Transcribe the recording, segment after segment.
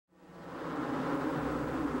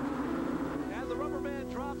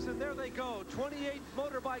Thompson. There they go. 28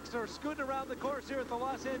 motorbikes are scooting around the course here at the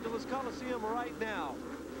Los Angeles Coliseum right now.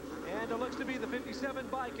 And it looks to be the 57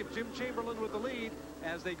 bike of Jim Chamberlain with the lead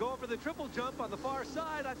as they go over the triple jump on the far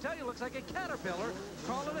side. I tell you, looks like a caterpillar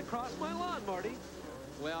crawling across my lawn, Marty.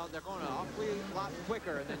 Well, they're going an awfully lot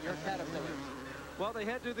quicker than your caterpillars. Well, they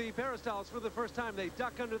head to the peristyles for the first time. They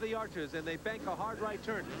duck under the arches and they bank a hard right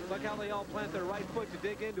turn. Look how they all plant their right foot to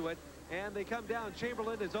dig into it. And they come down.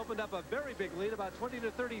 Chamberlain has opened up a very big lead, about 20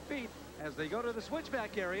 to 30 feet, as they go to the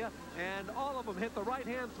switchback area. And all of them hit the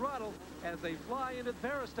right-hand throttle as they fly into the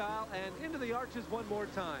peristyle and into the arches one more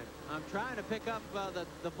time. I'm trying to pick up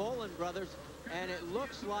the Bolin brothers, and it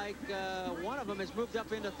looks like one of them has moved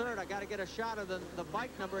up into third. I got to get a shot of the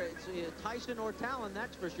bike number. It's Tyson or Talon,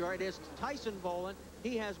 that's for sure. It is Tyson Bolin.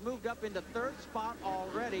 He has moved up into third spot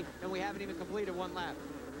already, and we haven't even completed one lap.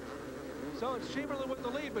 So it's Chamberlain with the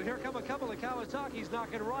lead, but here come a couple of Kawasaki's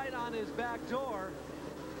knocking right on his back door.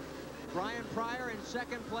 Brian Pryor in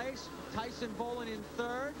second place, Tyson Bolin in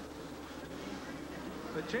third.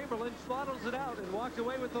 But Chamberlain throttles it out and walked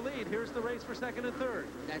away with the lead. Here's the race for second and third.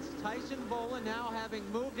 That's Tyson Bolin now having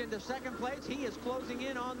moved into second place. He is closing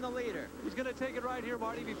in on the leader. He's going to take it right here,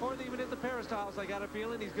 Marty. Before they even hit the peristyles, I got a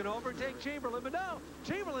feeling he's going to overtake Chamberlain. But no,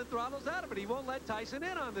 Chamberlain throttles out of it. He won't let Tyson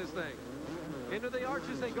in on this thing. Into the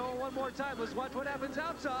arches they go one more time. Let's watch what happens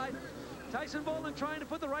outside. Tyson Bolin trying to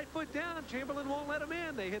put the right foot down. Chamberlain won't let him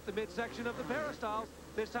in. They hit the midsection of the peristyles.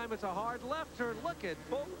 This time it's a hard left turn. Look at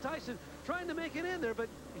Bolin. Tyson trying to make it in there, but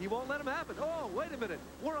he won't let him happen. Oh, wait a minute.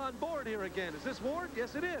 We're on board here again. Is this Ward?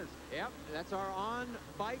 Yes, it is. Yep, that's our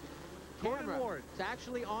on-bike camera. Ward. It's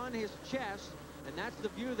actually on his chest, and that's the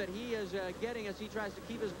view that he is getting as he tries to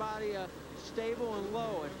keep his body stable and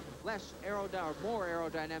low and less more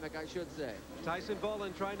aerodynamic, I should say. Tyson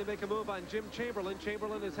Bolin trying to make a move on Jim Chamberlain.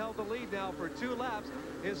 Chamberlain has held the lead now for 2 laps.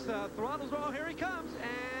 His throttles, oh, here he comes,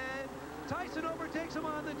 and Tyson overtakes him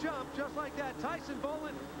on the jump, just like that. Tyson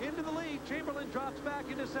Bolin into the lead. Chamberlain drops back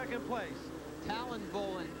into second place. Talon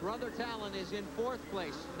Bolin, brother Talon, is in fourth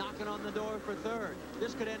place, knocking on the door for third.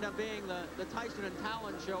 This could end up being the Tyson and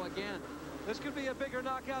Talon show again. This could be a bigger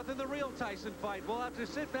knockout than the real Tyson fight. We'll have to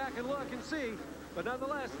sit back and look and see. But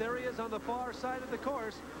nonetheless, there he is on the far side of the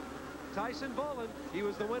course. Tyson Bolin, he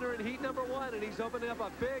was the winner in heat number 1, and he's opening up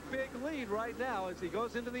a big, big lead right now as he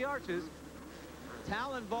goes into the arches.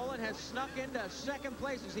 Talon Bolin has snuck into second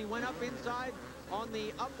place as he went up inside on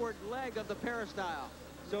the upward leg of the peristyle.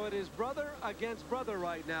 So it is brother against brother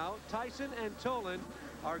right now. Tyson and Tolan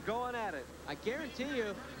are going at it. I guarantee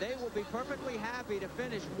you they will be perfectly happy to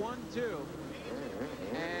finish 1-2.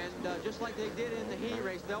 And just like they did in the heat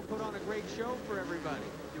race, they'll put on a great show for everybody.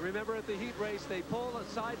 You remember at the heat race, they pull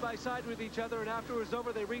side by side with each other, and after it was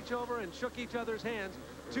over, they reach over and shook each other's hands.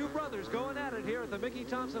 2 brothers going at it here at the Mickey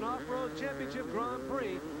Thompson Off-Road Championship Grand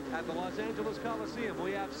Prix at the Los Angeles Coliseum.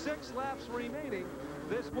 We have 6 laps remaining.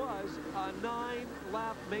 This was a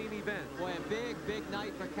 9-lap main event. Boy, a big, big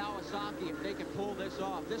night for Kawasaki if they can pull this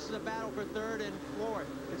off. This is a battle for third and fourth.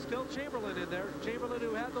 It's still Chamberlain in there. Chamberlain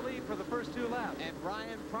who had the lead for the first 2 laps. And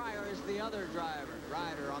Brian Pryor is the other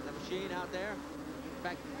rider on the machine out there. In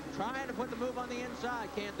fact, trying to put the move on the inside.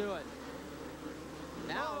 Can't do it.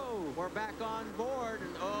 Now we're back on board.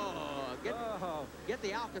 And get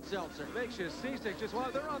the Alka-Seltzer. Makes you seasick. Just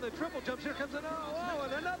while they're on the triple jumps, here comes and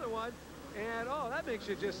another one. And, that makes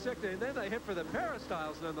you just sick. And then they hit for the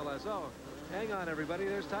peristyles nonetheless. Hang on, everybody.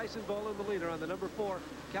 There's Tyson Bolin, the leader, on the number 4.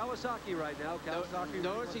 Kawasaki right now. Kawasaki.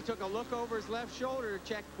 Notice he took a look over his left shoulder to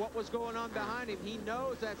check what was going on behind him. He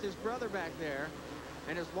knows that's his brother back there.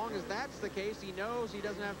 And as long as that's the case, he knows he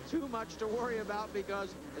doesn't have too much to worry about,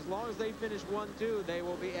 because as long as they finish 1-2, they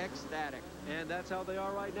will be ecstatic. And that's how they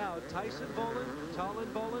are right now. Tyson Bolin, Talon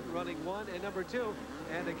Bolin running 1 and number 2.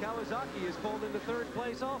 And the Kawasaki is pulled into third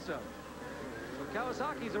place also. So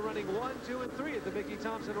Kawasaki's are running 1, 2, and 3 at the Mickey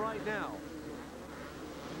Thompson right now.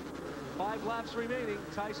 5 laps remaining.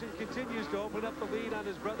 Tyson continues to open up the lead on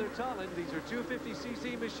his brother Talon. These are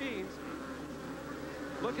 250cc machines.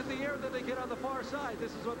 Look at the air that they get on the far side.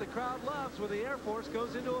 This is what the crowd loves when the Air Force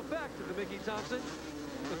goes into effect at the Mickey Thompson.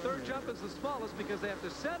 The third jump is the smallest because they have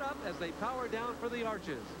to set up as they power down for the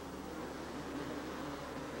arches.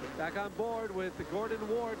 Back on board with the Gordon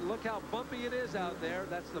Ward. Look how bumpy it is out there.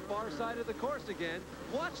 That's the far side of the course again.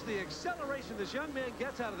 Watch the acceleration this young man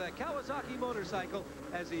gets out of that Kawasaki motorcycle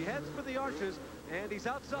as he heads for the arches, and he's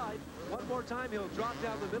outside. One more time, he'll drop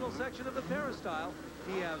down the middle section of the peristyle.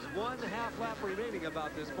 He has 1.5 lap remaining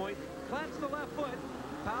about this point. Plants the left foot,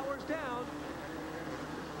 powers down,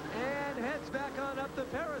 and heads back on up the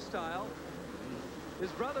peristyle.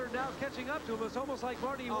 His brother now catching up to him. It's almost like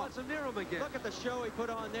Marty wants him near him again. Look at the show he put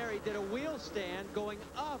on there. He did a wheel stand going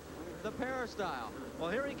up the peristyle. Well,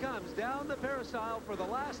 here he comes down the peristyle for the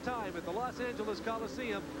last time at the Los Angeles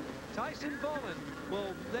Coliseum. Tyson Boland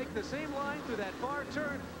will make the same line through that far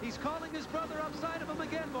turn. He's calling his brother upside of him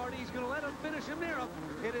again, Marty. He's going to let him finish him near him.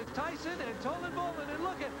 It is Tyson and Tolan Boland, and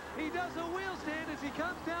look at, he does a wheel stand as he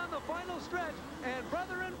comes down the final stretch, and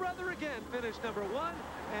brother again finish number 1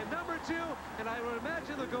 and number 2, and I would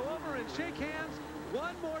imagine they'll go over and shake hands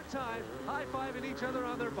one more time, high-fiving each other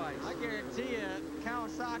on their bikes. I guarantee you,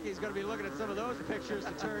 Kawasaki's going to be looking at some of those pictures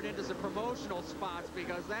to turn into some promotional spots,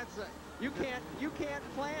 because that's you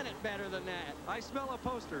can't plan it better than that. I smell a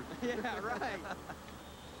poster. Yeah, right.